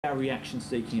our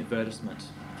reaction-seeking advertisement.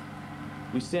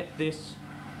 We set this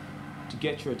to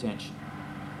get your attention.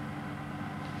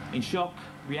 In shock,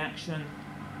 reaction,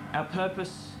 our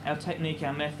purpose, our technique,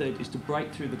 our method is to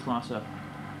break through the clutter.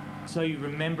 So you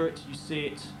remember it, you see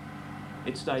it,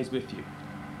 it stays with you.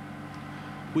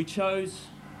 We chose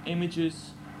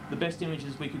images, the best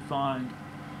images we could find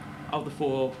of the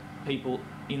four people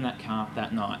in that car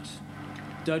that night.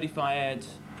 Dodi Fayed,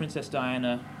 Princess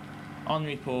Diana,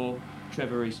 Henri Paul,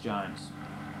 Trevor Rees-Jones.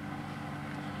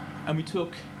 And we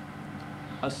took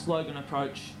a slogan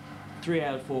approach. 3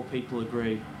 out of 4 people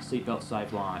agree seatbelts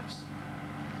save lives.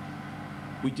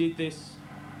 We did this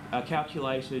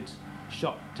calculated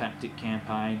shock tactic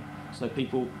campaign so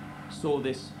people saw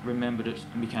this, remembered it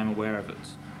and became aware of it.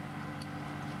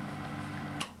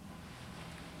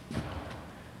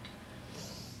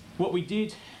 What we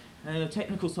did, and the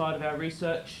technical side of our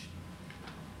research,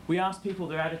 we asked people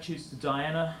their attitudes to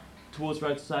Diana, towards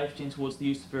road safety and towards the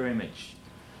use of her image.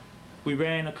 We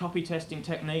ran a copy testing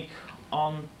technique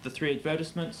on the 3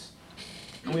 advertisements,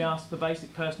 and we asked for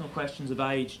basic personal questions of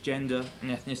age, gender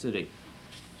and ethnicity.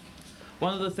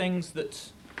 One of the things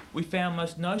that we found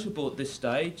most notable at this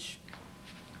stage,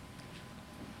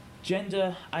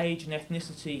 gender, age and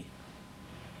ethnicity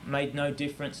made no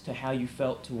difference to how you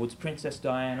felt towards Princess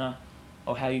Diana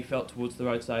or how you felt towards the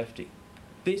road safety.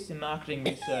 This, in marketing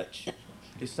research,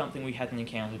 is something we hadn't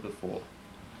encountered before.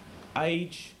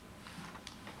 Age,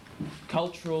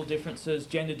 cultural differences,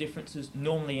 gender differences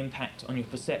normally impact on your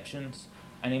perceptions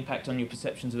and impact on your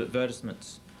perceptions of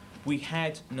advertisements. We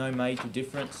had no major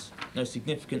difference, no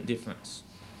significant difference.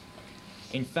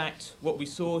 In fact, what we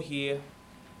saw here,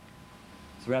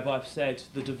 as the Rabbi said,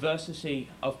 the diversity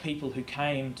of people who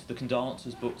came to the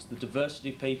condolences books, the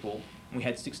diversity of people, and we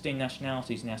had 16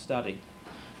 nationalities in our study.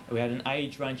 We had an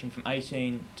age ranging from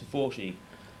 18 to 40,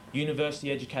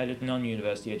 university educated,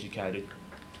 non-university educated.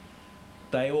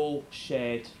 They all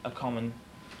shared a common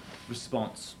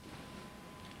response.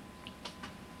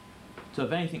 So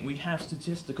if anything, we have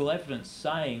statistical evidence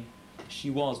saying she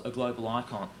was a global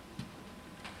icon.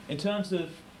 In terms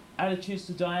of attitudes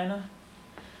to Diana,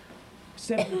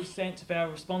 70% of our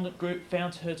respondent group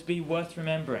found her to be worth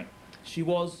remembering. She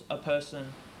was a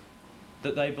person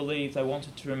that they believed they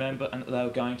wanted to remember and that they were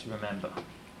going to remember.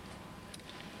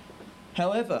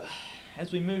 However,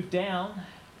 as we moved down,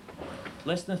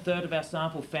 less than a third of our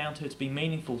sample found her to be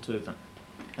meaningful to them.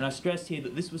 And I stress here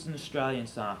that this was an Australian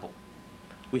sample.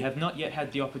 We have not yet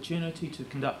had the opportunity to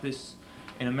conduct this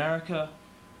in America,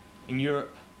 in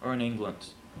Europe, or in England.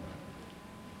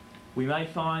 We may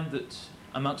find that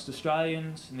amongst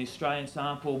Australians, in the Australian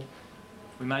sample,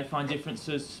 we may find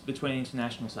differences between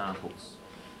international samples.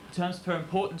 In terms of her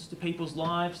importance to people's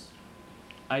lives,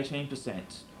 18%.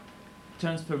 In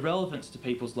terms of her relevance to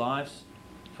people's lives,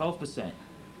 12%.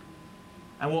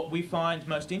 And what we find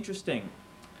most interesting,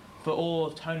 for all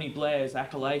of Tony Blair's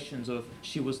accusations of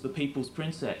she was the people's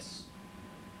princess,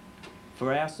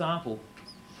 for our sample,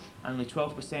 only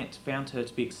 12% found her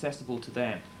to be accessible to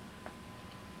them.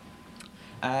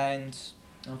 And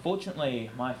unfortunately,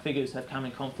 my figures have come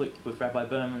in conflict with Rabbi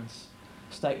Berman's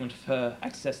statement of her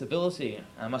accessibility.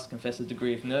 I must confess a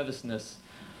degree of nervousness.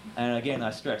 And again, I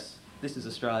stress, this is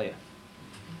Australia,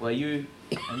 where you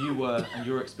were and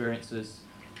your experiences,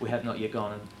 we have not yet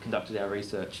gone and conducted our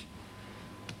research.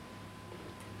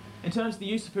 In terms of the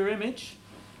use of her image,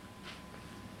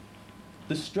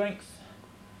 the strength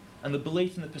and the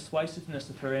belief in the persuasiveness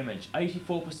of her image,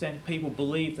 84% of people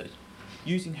believe that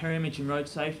using her image in road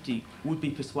safety would be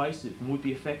persuasive and would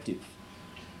be effective.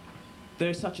 There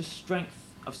is such a strength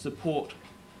of support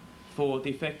for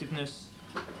the effectiveness,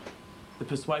 the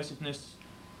persuasiveness,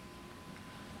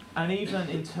 and even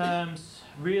in terms,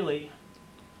 really,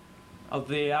 of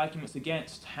the arguments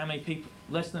against how many people,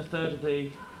 less than a third of the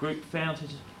group found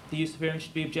the use of her image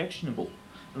to be objectionable,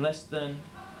 and less than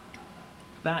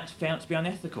that found it to be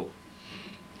unethical.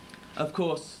 Of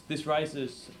course, this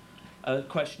raises a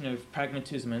question of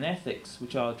pragmatism and ethics,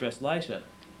 which I'll address later.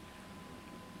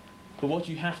 But what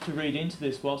you have to read into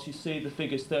this, whilst you see the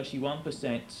figures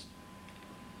 31%,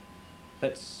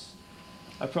 that's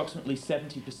approximately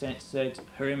 70% said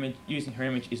her image, using her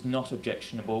image is not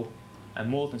objectionable, and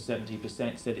more than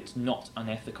 70% said it's not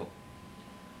unethical.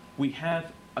 We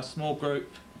have a small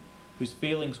group whose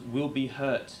feelings will be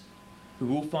hurt, who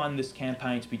will find this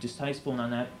campaign to be distasteful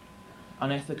and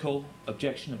unethical,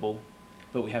 objectionable,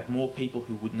 but we have more people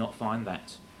who would not find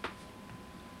that.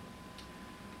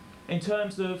 In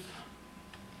terms of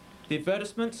the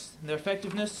advertisements and their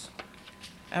effectiveness,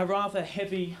 our rather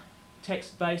heavy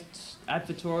text-based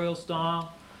advertorial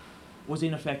style was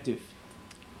ineffective.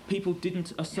 People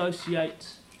didn't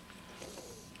associate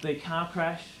the car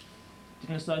crash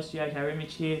didn't associate our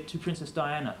image here to Princess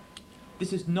Diana.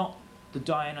 This is not the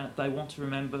Diana they want to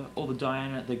remember or the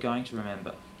Diana they're going to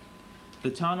remember. The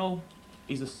tunnel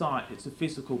is a site, it's a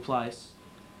physical place.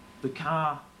 The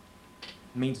car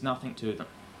means nothing to them.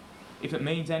 If it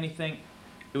means anything,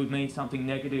 it would mean something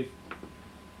negative,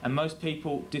 and most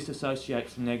people disassociate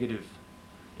from negative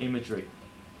imagery.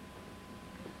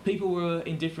 People were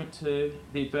indifferent to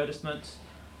the advertisement,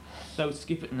 they would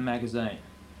skip it in the magazine.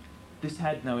 This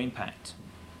had no impact.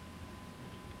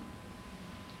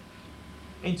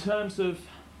 In terms of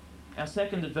our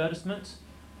second advertisement,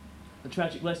 the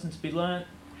tragic lesson to be learnt,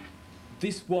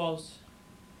 this was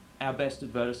our best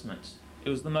advertisement. It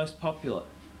was the most popular.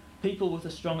 People with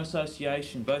a strong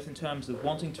association, both in terms of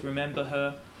wanting to remember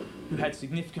her, who had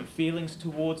significant feelings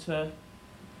towards her.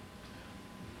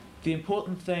 The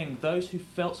important thing, those who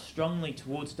felt strongly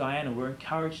towards Diana were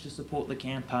encouraged to support the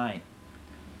campaign.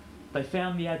 They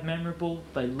found the ad memorable,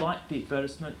 they liked the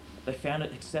advertisement, they found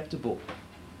it acceptable.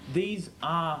 These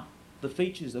are the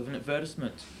features of an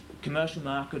advertisement commercial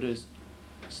marketers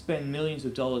spend millions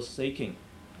of dollars seeking.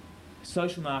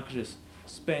 Social marketers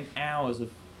spend hours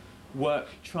of work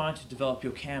trying to develop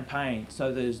your campaign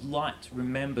so that it's liked,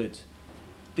 remembered.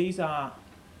 These are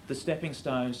the stepping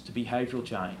stones to behavioural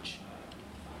change.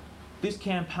 This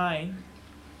campaign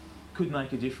could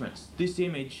make a difference. This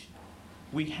image,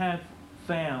 we have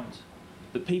found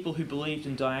that people who believed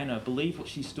in Diana, believed what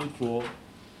she stood for,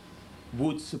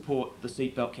 would support the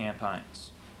seatbelt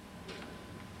campaigns.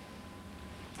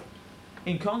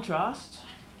 In contrast,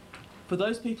 for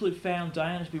those people who found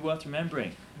Diana to be worth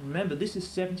remembering, remember this is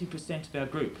 70% of our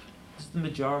group. This is the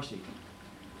majority.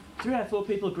 3 out of 4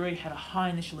 people agree had a high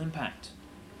initial impact.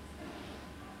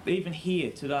 But even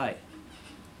here today,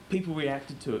 people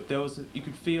reacted to it. You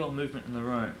could feel a movement in the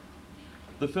room.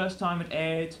 The first time it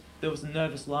aired, there was a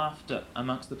nervous laughter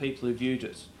amongst the people who viewed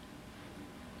it.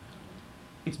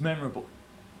 It's memorable,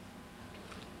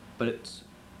 but it's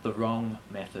the wrong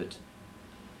method.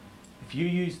 If you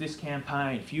use this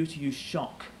campaign, if you were to use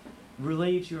shock, it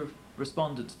relieves your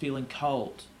respondents feeling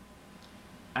cold,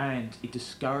 and it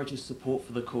discourages support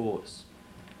for the cause.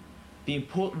 The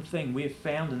important thing we have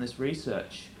found in this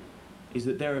research is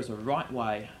that there is a right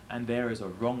way and there is a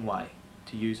wrong way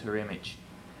to use her image.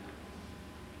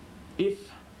 If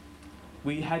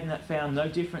we had found no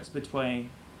difference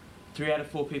between 3 out of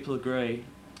 4 people agree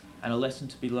and a lesson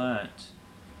to be learnt,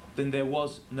 then there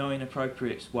was no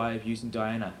inappropriate way of using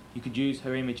Diana. You could use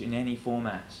her image in any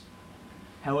format.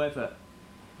 However,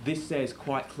 this says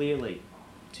quite clearly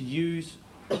to use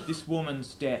this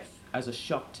woman's death as a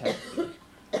shock tactic,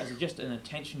 as just an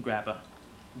attention grabber,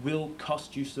 will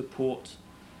cost you support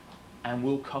and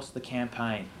will cost the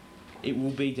campaign. It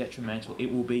will be detrimental,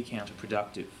 it will be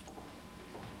counterproductive.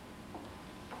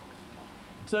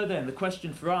 So then, the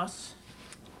question for us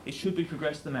is, should we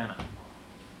progress the manner?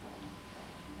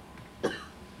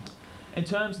 In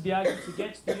terms of the arguments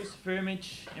against the use of her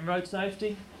image in road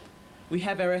safety, we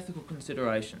have our ethical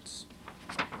considerations.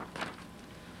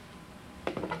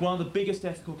 One of the biggest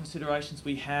ethical considerations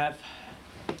we have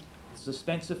is the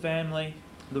Spencer family,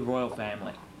 the royal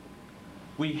family.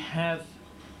 We have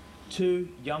 2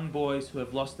 young boys who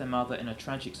have lost their mother in a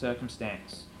tragic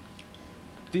circumstance.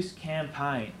 This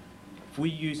campaign, if we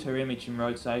use her image in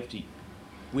road safety,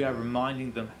 we are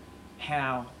reminding them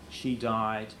how she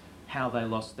died, how they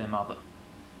lost their mother.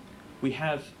 We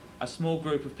have a small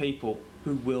group of people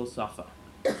who will suffer.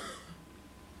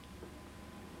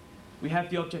 We have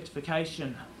the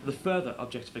objectification, the further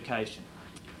objectification.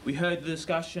 We heard the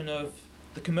discussion of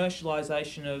the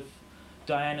commercialisation of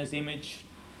Diana's image.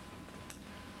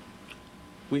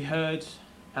 We heard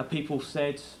how people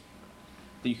said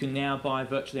that you can now buy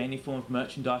virtually any form of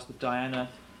merchandise with Diana.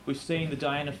 We've seen the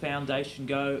Diana Foundation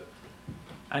go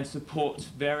and support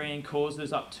varying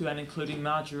causes up to and including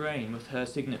margarine with her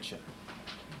signature.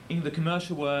 In the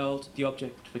commercial world, the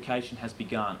objectification has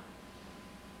begun.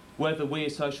 Whether we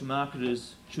as social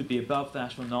marketers should be above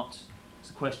that or not is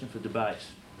a question for debate.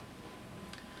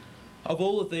 Of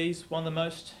all of these, one of the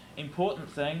most important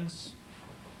things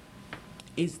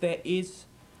is there is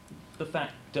the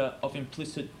factor of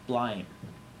implicit blame.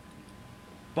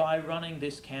 By running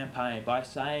this campaign, by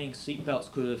saying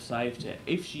seatbelts could have saved her,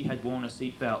 if she had worn a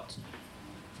seatbelt,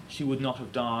 she would not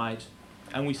have died.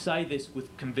 And we say this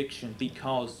with conviction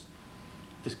because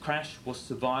this crash was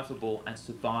survivable and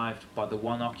survived by the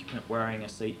one occupant wearing a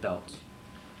seatbelt.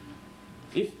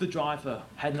 If the driver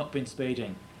had not been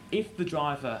speeding, if the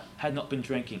driver had not been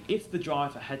drinking, if the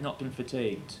driver had not been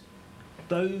fatigued,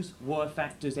 those were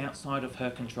factors outside of her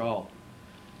control.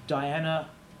 Diana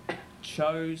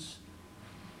chose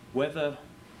whether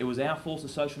it was our fault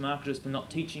as social marketers for not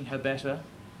teaching her better,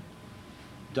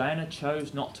 Diana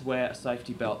chose not to wear a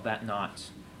safety belt that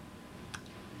night.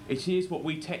 It is what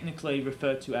we technically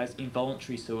refer to as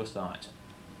involuntary suicide.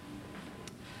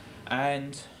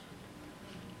 And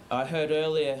I heard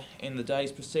earlier in the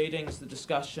day's proceedings the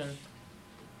discussion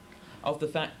of the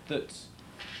fact that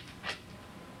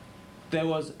there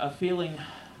was a feeling,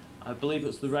 I believe it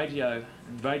was the radio,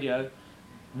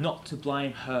 not to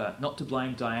blame her, not to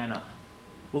blame Diana.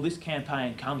 Well, this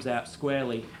campaign comes out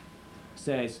squarely,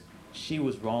 says she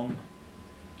was wrong,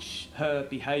 her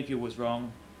behaviour was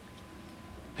wrong.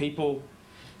 People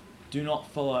do not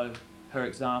follow her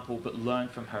example but learn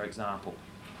from her example.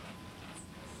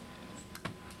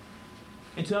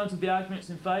 In terms of the arguments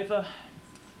in favour,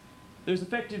 there's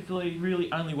effectively really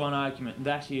only one argument, and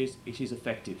that is it is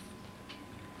effective.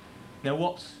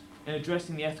 Now in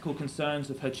addressing the ethical concerns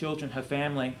of her children, her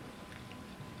family,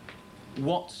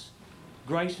 what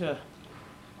greater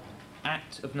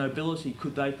act of nobility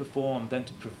could they perform than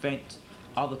to prevent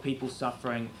other people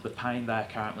suffering the pain they are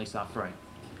currently suffering?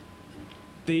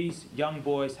 These young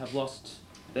boys have lost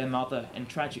their mother in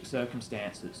tragic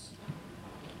circumstances.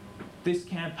 This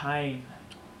campaign,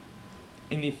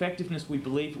 in the effectiveness we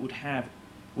believe it would have,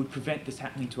 would prevent this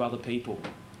happening to other people.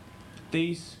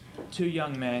 These two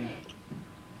young men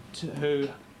who,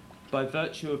 by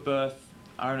virtue of birth,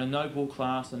 are in a noble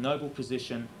class, a noble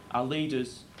position, are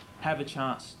leaders, have a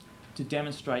chance to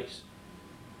demonstrate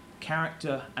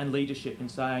character and leadership in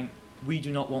saying, we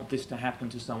do not want this to happen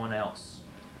to someone else.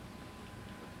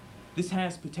 This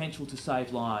has potential to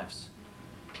save lives.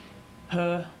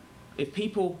 If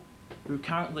people who are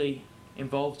currently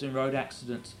involved in road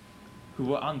accidents, who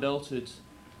were unbelted,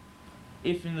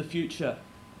 if in the future,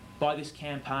 by this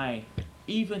campaign,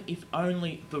 even if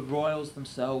only the royals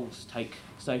themselves take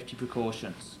safety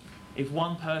precautions, if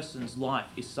one person's life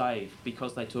is saved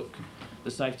because they took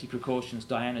the safety precautions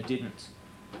Diana didn't,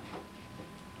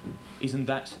 isn't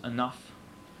that enough?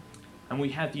 And we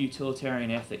have the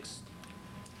utilitarian ethics.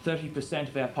 30%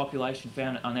 of our population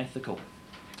found it unethical.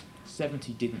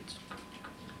 70 didn't.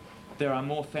 There are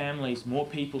more families, more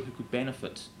people who could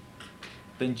benefit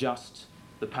than just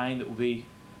the pain that will be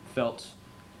felt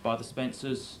by the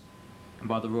Spencers and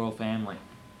by the royal family.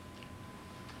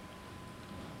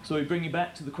 So we bring you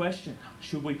back to the question,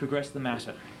 should we progress the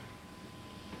matter?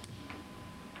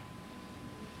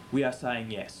 We are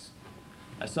saying yes.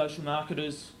 As social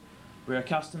marketers, we're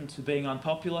accustomed to being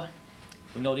unpopular.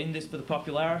 We're not in this for the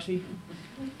popularity.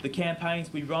 The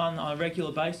campaigns we run on a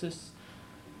regular basis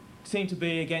seem to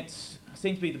be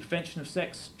the prevention of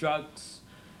sex, drugs,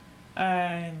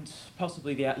 and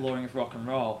possibly the outlawing of rock and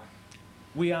roll.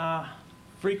 We are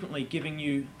frequently giving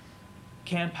you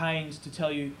campaigns to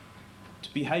tell you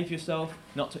to behave yourself,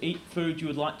 not to eat food you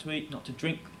would like to eat, not to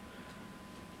drink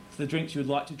the drinks you would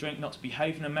like to drink, not to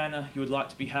behave in a manner you would like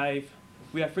to behave.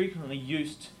 We are frequently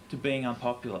used to being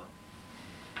unpopular.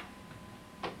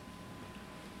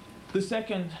 The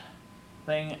second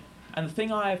thing, and the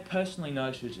thing I have personally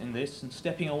noted in this, and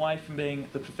stepping away from being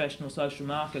the professional social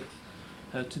market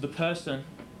to the person,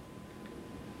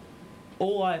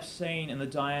 all I have seen in the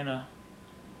Diana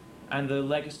and the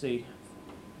legacy,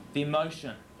 the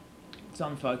emotion, it's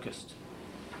unfocused.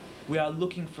 We are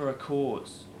looking for a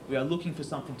cause. We are looking for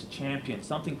something to champion,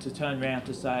 something to turn around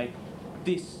to say,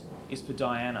 this is for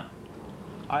Diana.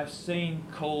 I've seen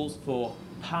calls for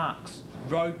parks,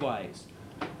 roadways,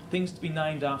 things to be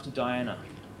named after Diana.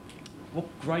 What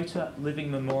greater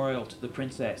living memorial to the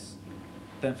princess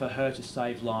than for her to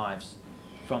save lives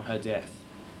from her death?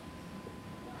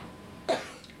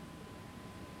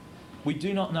 We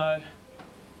do not know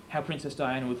how Princess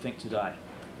Diana would think today.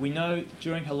 We know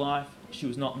during her life she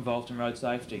was not involved in road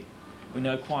safety. We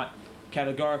know quite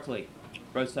categorically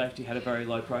road safety had a very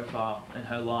low profile in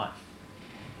her life.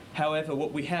 However,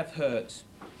 what we have heard,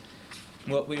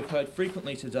 what we've heard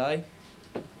frequently today,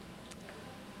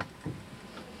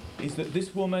 is that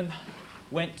this woman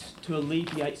went to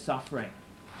alleviate suffering.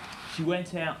 She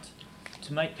went out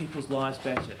to make people's lives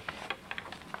better.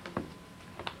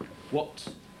 What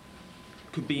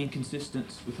could be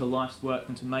inconsistent with her life's work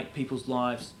than to make people's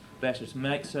lives better, to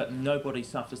make certain nobody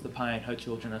suffers the pain her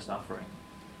children are suffering?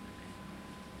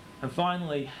 And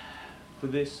finally, for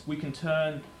this, we can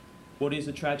turn what is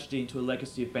a tragedy into a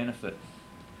legacy of benefit.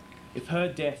 If her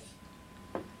death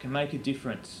can make a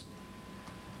difference,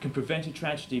 can prevent a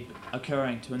tragedy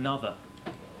occurring to another,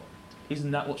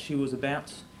 isn't that what she was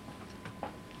about?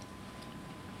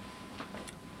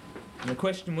 And the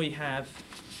question we have,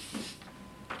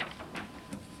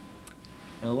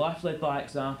 in a life led by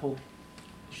example,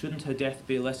 shouldn't her death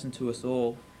be a lesson to us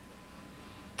all?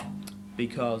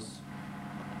 Because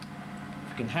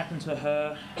If it can happen to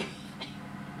her, it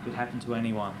could happen to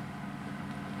anyone.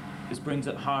 This brings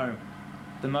it home.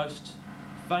 The most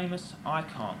famous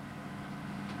icon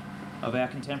of our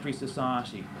contemporary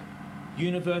society,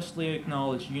 universally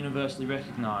acknowledged, universally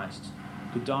recognised,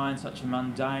 could die in such a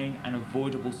mundane and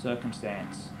avoidable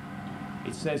circumstance.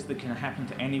 It says that can happen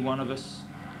to any one of us.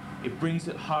 It brings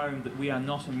it home that we are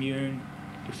not immune.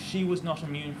 If she was not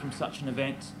immune from such an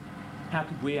event, how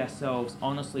could we ourselves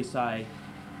honestly say,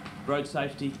 road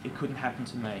safety, it couldn't happen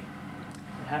to me.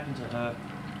 It happened to her,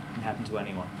 it can happen to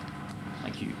anyone.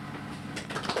 Thank you.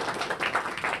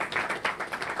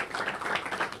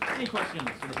 Any questions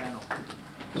for the panel?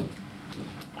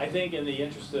 I think in the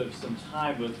interest of some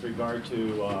time with regard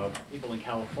to people in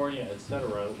California, et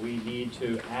cetera, we need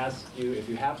to ask you, if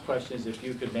you have questions, if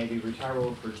you could maybe retire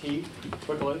over for tea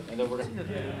quickly, and then we're going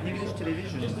to... English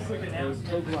television, there was a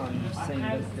program saying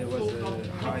that there was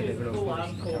a high level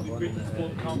of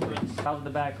carbon. Out in the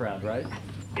background, right?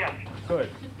 Yes. Good.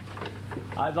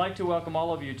 I'd like to welcome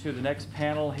all of you to the next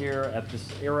panel here at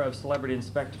this Era of Celebrity and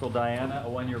Spectacle Diana, a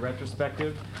one-year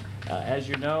retrospective. As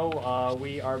you know,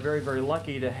 we are very, very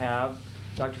lucky to have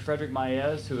Dr. Frederick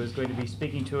Maez, who is going to be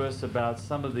speaking to us about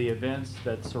some of the events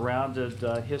that surrounded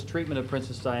his treatment of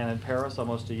Princess Diana in Paris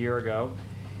almost a year ago.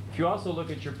 If you also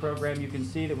look at your program, you can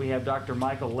see that we have Dr.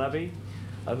 Michael Levy,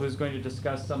 who's going to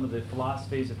discuss some of the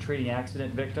philosophies of treating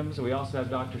accident victims. We also have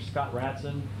Dr. Scott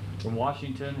Ratson from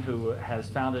Washington, who has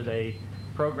founded a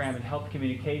program in health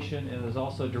communication and is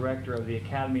also director of the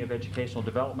Academy of Educational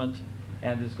Development,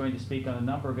 and is going to speak on a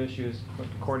number of issues,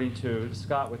 according to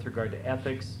Scott, with regard to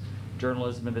ethics,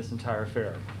 journalism, and this entire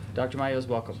affair. Dr. Maez,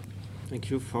 welcome. Thank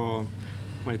you for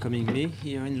welcoming me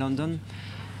here in London.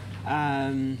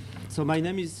 So my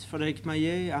name is Frederick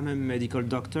Maez. I'm a medical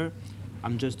doctor.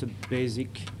 I'm just a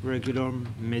basic, regular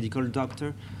medical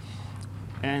doctor.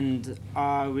 And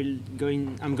I'm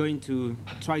going to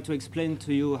try to explain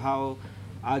to you how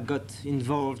I got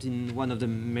involved in one of the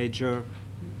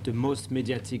most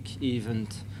mediatic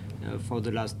event for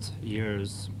the last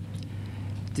years.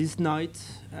 This night,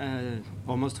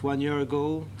 almost 1 year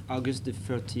ago, August the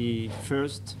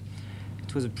 31st,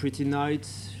 it was a pretty night,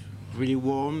 really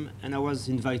warm, and I was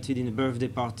invited in a birthday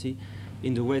party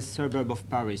in the west suburb of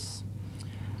Paris.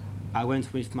 I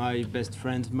went with my best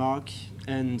friend Mark,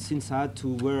 and since I had to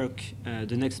work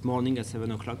the next morning at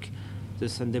 7 o'clock, the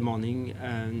Sunday morning,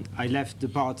 I left the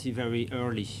party very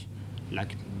early,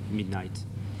 like midnight,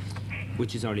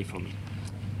 which is early for me.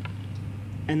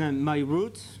 And my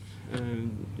route,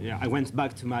 I went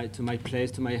back to my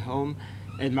place, to my home,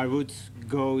 and my route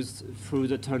goes through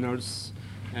the tunnels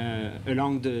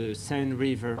along the Seine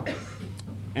River.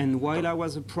 And while I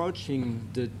was approaching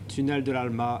the Tunnel de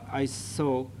l'Alma, I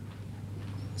saw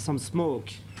some smoke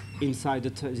inside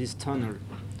this tunnel.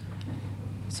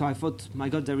 So I thought, my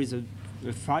God, there is a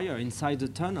fire inside the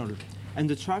tunnel. And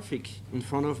the traffic in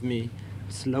front of me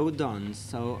slowed down,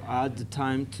 so I had the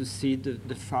time to see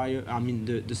the fire,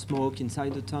 the smoke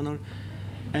inside the tunnel.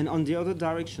 And on the other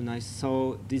direction, I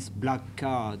saw this black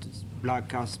car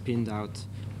spinned out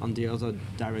on the other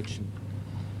direction.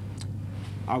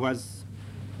 I was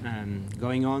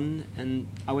going on, and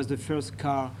I was the first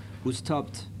car who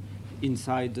stopped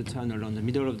inside the tunnel, on the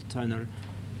middle of the tunnel.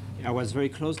 I was very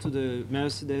close to the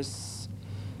Mercedes,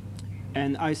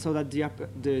 and I saw that the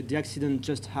accident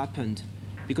just happened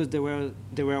because there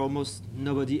were almost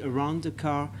nobody around the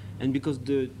car, and because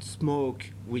the smoke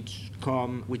which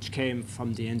came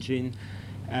from the engine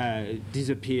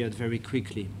disappeared very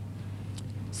quickly.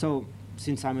 So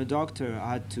since I'm a doctor,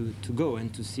 I had to go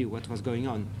and to see what was going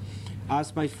on. I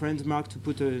asked my friend Mark to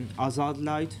put a hazard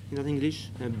light, in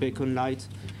English, a beacon light,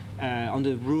 on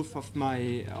the roof of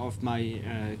my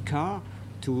car,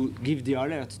 to give the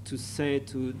alert, to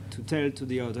tell to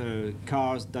the other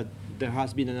cars that there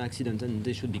has been an accident and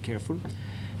they should be careful.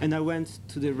 And I went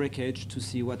to the wreckage to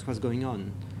see what was going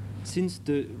on. Since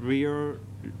the rear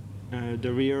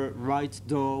right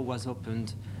door was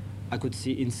opened, I could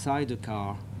see inside the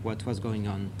car what was going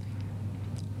on.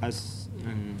 As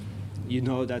you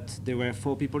know that there were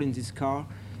 4 people in this car.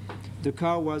 The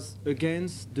car was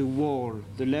against the wall.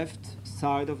 The left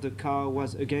side of the car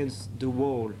was against the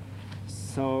wall.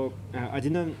 So I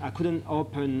couldn't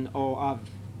open or have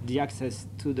the access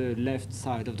to the left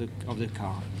side of the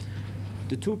car.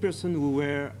 The 2 persons who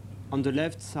were on the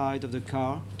left side of the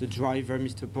car, the driver,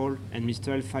 Mr. Paul, and Mr.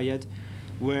 El Fayed,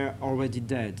 were already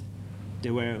dead. They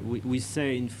were, we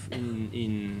say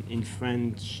in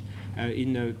French,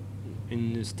 in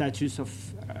a status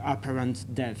of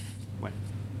apparent death. Well,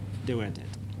 they were dead.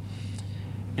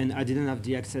 And I didn't have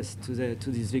the access to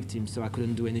these victims, so I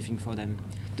couldn't do anything for them.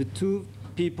 The 2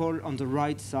 people on the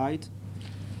right side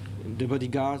the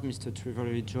bodyguard, Mr.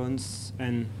 Trevor Jones,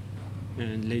 and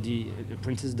Lady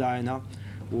Princess Diana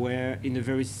were in a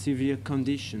very severe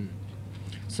condition.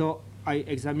 So I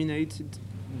examined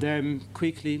them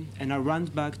quickly, and I ran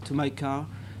back to my car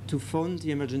to phone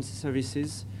the emergency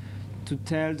services to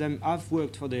tell them I've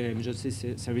worked for the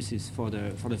emergency services for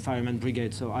the fireman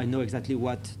brigade, so I know exactly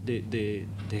what they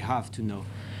have to know.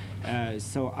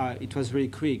 So it was really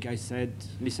quick. I said,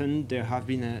 listen, there have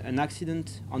been an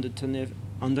accident on the tunnel,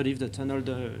 underneath the tunnel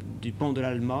du Pont de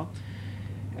l'Alma.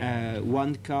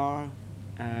 One car,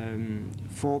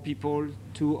 4 people,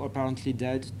 2 apparently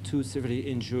dead, 2 severely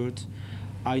injured.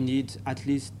 I need at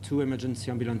least 2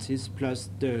 emergency ambulances plus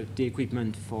the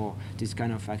equipment for this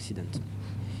kind of accident.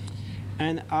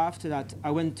 And after that,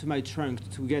 I went to my trunk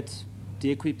to get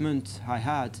the equipment I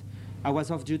had. I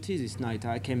was off duty this night.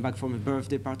 I came back from a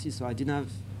birthday party, so I didn't have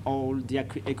all the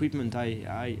equipment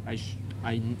I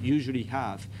usually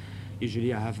have.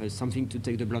 Usually I have something to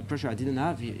take the blood pressure. I didn't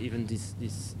have even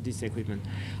this equipment.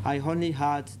 I only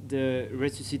had the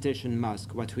resuscitation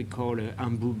mask, what we call an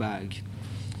ambu bag.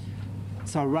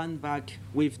 So I ran back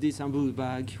with this ambu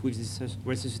bag, with this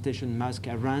resuscitation mask.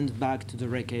 I ran back to the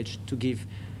wreckage to give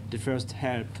the first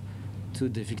help to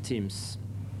the victims.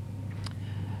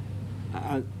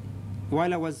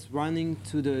 While I was running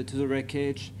to the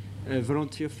wreckage, a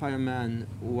volunteer fireman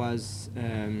was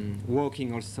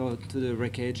walking also to the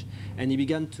wreckage, and he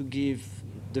began to give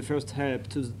the first help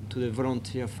to the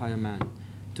volunteer fireman,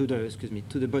 to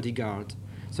the bodyguard.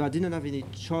 So I didn't have any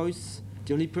choice.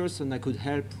 The only person I could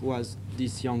help was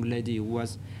this young lady who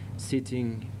was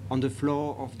sitting on the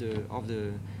floor of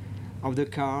the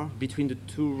car between the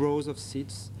 2 rows of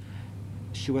seats.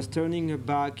 She was turning her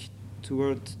back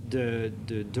toward the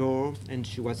door, and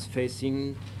she was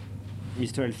facing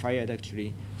Mr. El Fayed,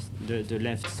 actually, the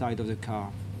left side of the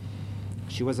car.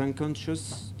 She was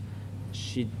unconscious.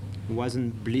 She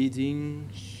wasn't bleeding.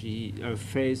 Her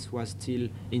face was still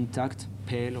intact,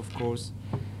 pale, of course.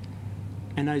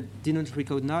 And I didn't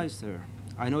recognize her.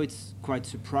 I know it's quite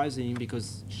surprising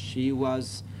because she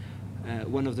was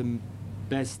one of the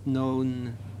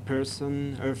best-known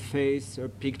person. Her face, her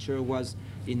picture was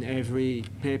in every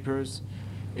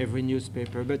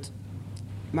newspaper. But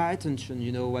my attention,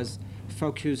 was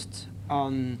focused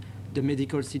on the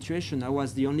medical situation. I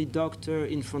was the only doctor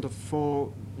in front of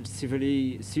 4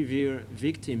 severe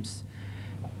victims.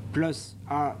 Plus,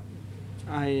 I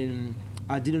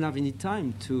didn't have any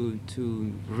time to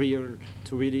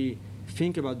really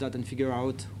think about that and figure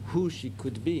out who she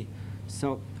could be.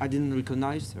 So I didn't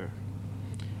recognize her.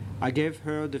 I gave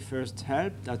her the first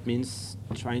help. That means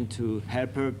trying to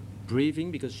help her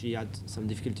breathing, because she had some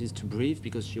difficulties to breathe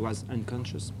because she was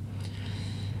unconscious.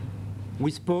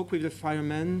 We spoke with the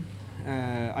fireman.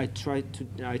 I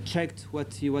checked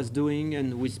what he was doing,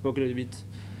 and we spoke a little bit,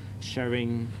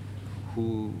 sharing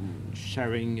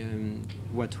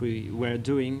what we were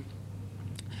doing.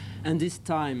 And this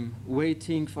time,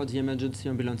 waiting for the emergency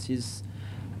ambulances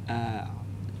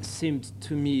seemed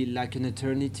to me like an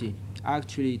eternity.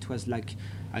 Actually, it was like,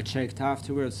 I checked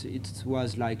afterwards, it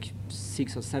was like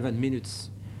 6 or 7 minutes.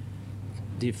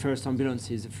 The first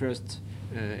ambulances, the first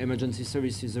emergency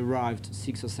services arrived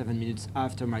 6 or 7 minutes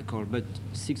after my call, but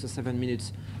 6 or 7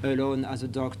 minutes alone as a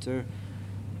doctor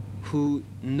who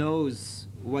knows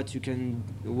what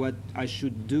I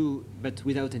should do, but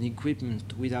without any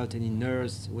equipment, without any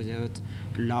nurse, without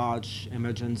large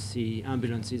emergency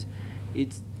ambulances.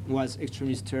 It was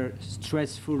extremely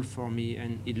stressful for me,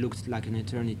 and it looked like an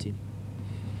eternity.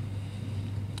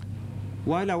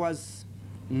 While I was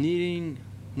kneeling,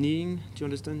 do you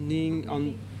understand?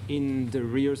 Kneeling in the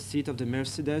rear seat of the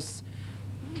Mercedes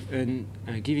and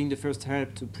giving the first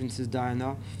help to Princess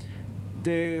Diana,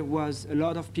 there was a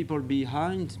lot of people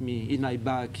behind me in my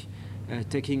back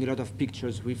taking a lot of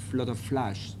pictures with a lot of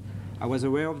flash. I was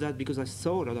aware of that because I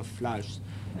saw a lot of flash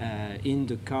in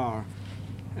the car.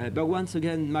 But once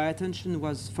again, my attention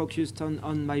was focused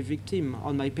on my victim,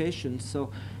 on my patient,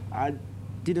 so I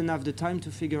didn't have the time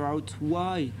to figure out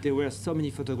why there were so many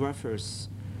photographers.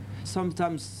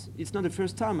 Sometimes, it's not the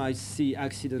first time I see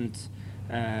accidents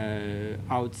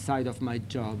outside of my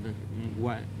job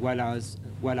while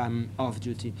I'm off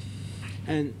duty.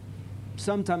 And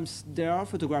sometimes there are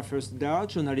photographers, there are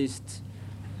journalists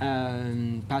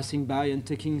passing by and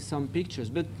taking some pictures,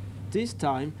 but this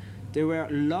time there were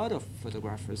a lot of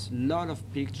photographers, a lot of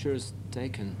pictures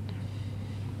taken.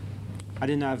 I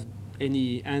didn't have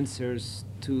any answers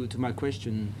to my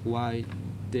question why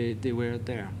they were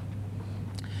there.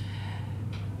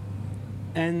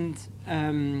 And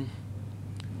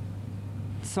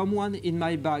someone in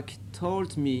my back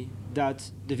told me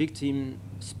that the victim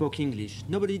spoke English.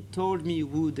 Nobody told me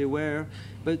who they were,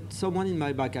 but someone in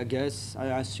my back, I guess, I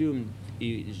assumed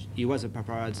he was a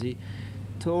paparazzi,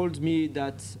 told me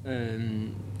that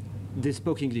they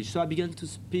spoke English. So I began to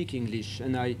speak English,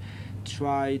 and I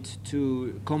tried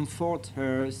to comfort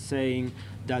her, saying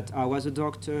that I was a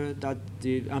doctor, that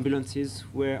the ambulances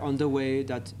were on the way,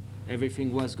 that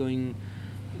everything was going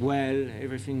well,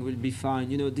 everything will be fine.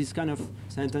 You know, this kind of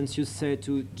sentence you say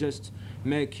to just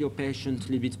make your patient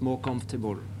a little bit more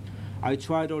comfortable. I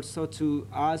tried also to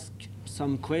ask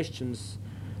some questions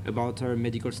about her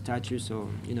medical status, or,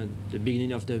 you know, the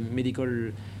beginning of the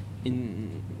medical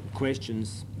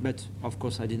questions, but of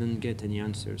course I didn't get any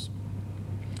answers.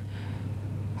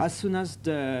 As soon as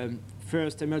the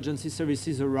first emergency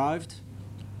services arrived,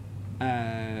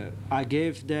 I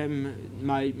gave them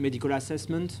my medical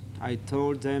assessment. I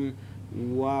told them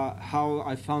how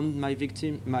I found my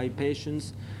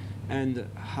patients, and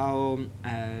how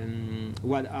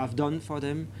what I've done for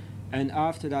them. And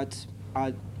after that,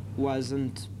 I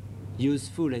wasn't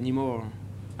useful anymore.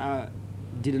 I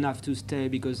didn't have to stay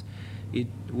because it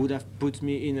would have put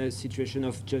me in a situation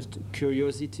of just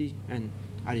curiosity, and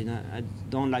I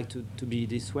don't like to be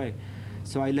this way.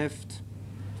 So I left.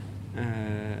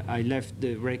 I left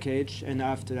the wreckage, and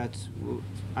after that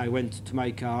I went to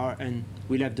my car and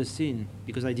we left the scene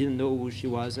because I didn't know who she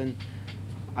was, and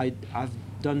I've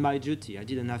done my duty. I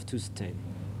didn't have to stay.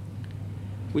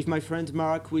 With my friend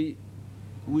Mark, we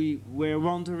were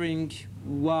wondering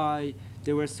why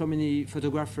there were so many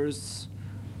photographers.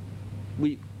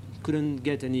 We couldn't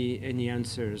get any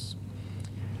answers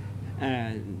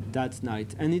that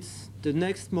night. And it's the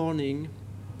next morning,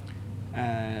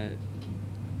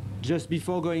 just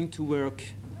before going to work,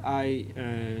 I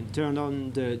turned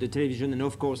on the television, and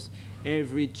of course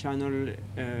every channel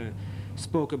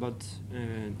spoke about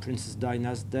Princess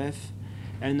Diana's death.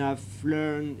 And I've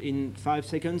learned in 5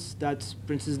 seconds that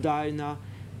Princess Diana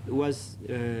was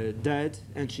dead,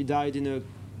 and she died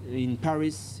in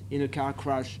Paris in a car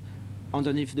crash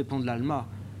underneath the Pont de l'Alma.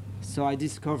 So I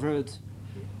discovered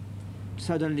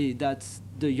suddenly that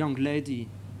the young lady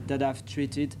that I've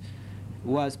treated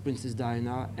was Princess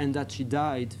Diana, and that she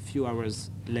died a few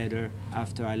hours later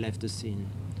after I left the scene.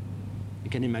 You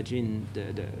can imagine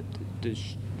the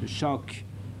shock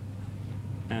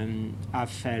I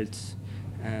felt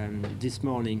this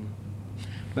morning.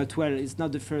 But well, it's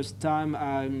not the first time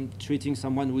I'm treating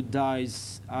someone who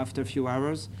dies after a few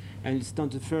hours, and it's not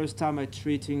the first time I'm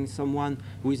treating someone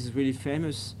who is really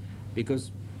famous,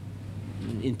 because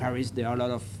in Paris there are a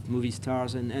lot of movie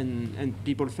stars and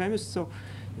people famous. So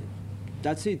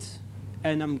that's it.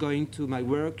 And I'm going to my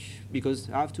work because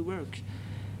I have to work.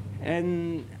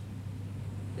 And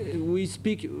we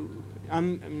speak,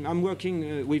 I'm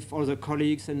working with other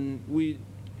colleagues, and we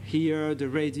hear the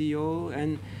radio,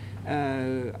 and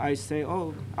I say,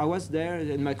 oh, I was there,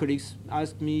 and my colleagues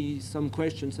ask me some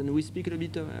questions, and we speak a little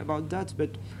bit about that,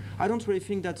 but I don't really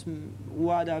think that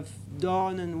what I've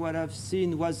done and what I've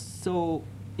seen was so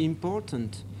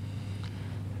important.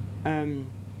 I'm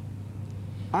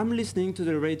listening to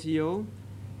the radio,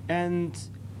 and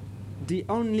the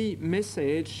only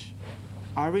message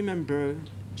I remember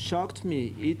shocked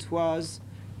me.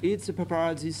 It's the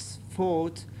paparazzi's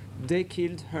fault. They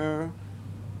killed her.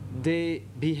 They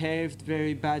behaved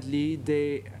very badly.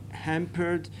 They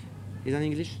hampered, is that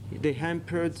English? They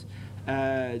hampered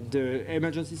the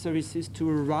emergency services to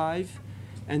arrive,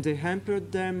 and they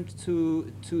hampered them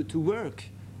to work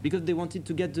because they wanted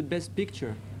to get the best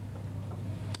picture.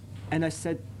 And I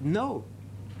said, no.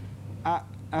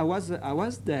 I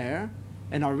was there,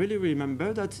 and I really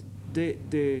remember that they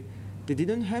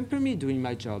didn't hamper me doing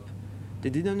my job. They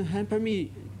didn't hamper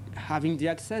me having the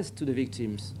access to the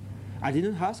victims. I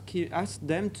didn't ask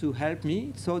them to help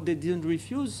me, so they didn't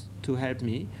refuse to help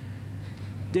me.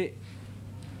 They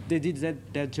did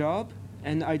their job,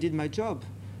 and I did my job.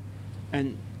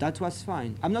 And that was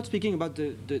fine. I'm not speaking about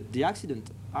the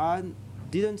accident. I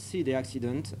didn't see the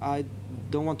accident. I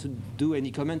don't want to do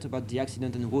any comment about the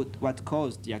accident and what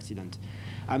caused the accident.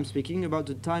 I'm speaking about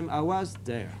the time I was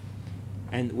there.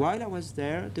 And while I was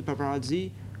there, the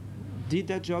paparazzi did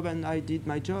their job, and I did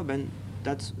my job, and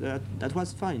that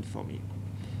was fine for me.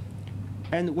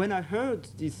 And when I heard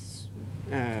this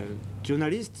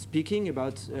journalist speaking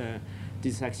about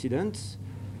this accident,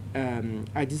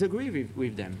 I disagree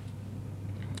with them.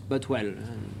 But well,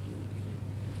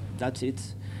 that's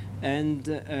it. And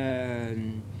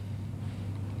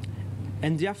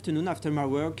in the afternoon, after my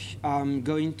work, I'm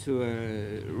going to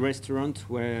a restaurant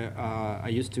where I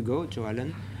used to go, Joe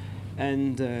Allen,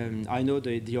 and I know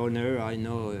the owner. I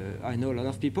know a lot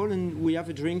of people, and we have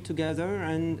a drink together.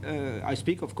 And I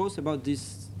speak, of course, about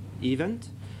this event.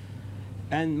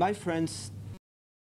 And my friends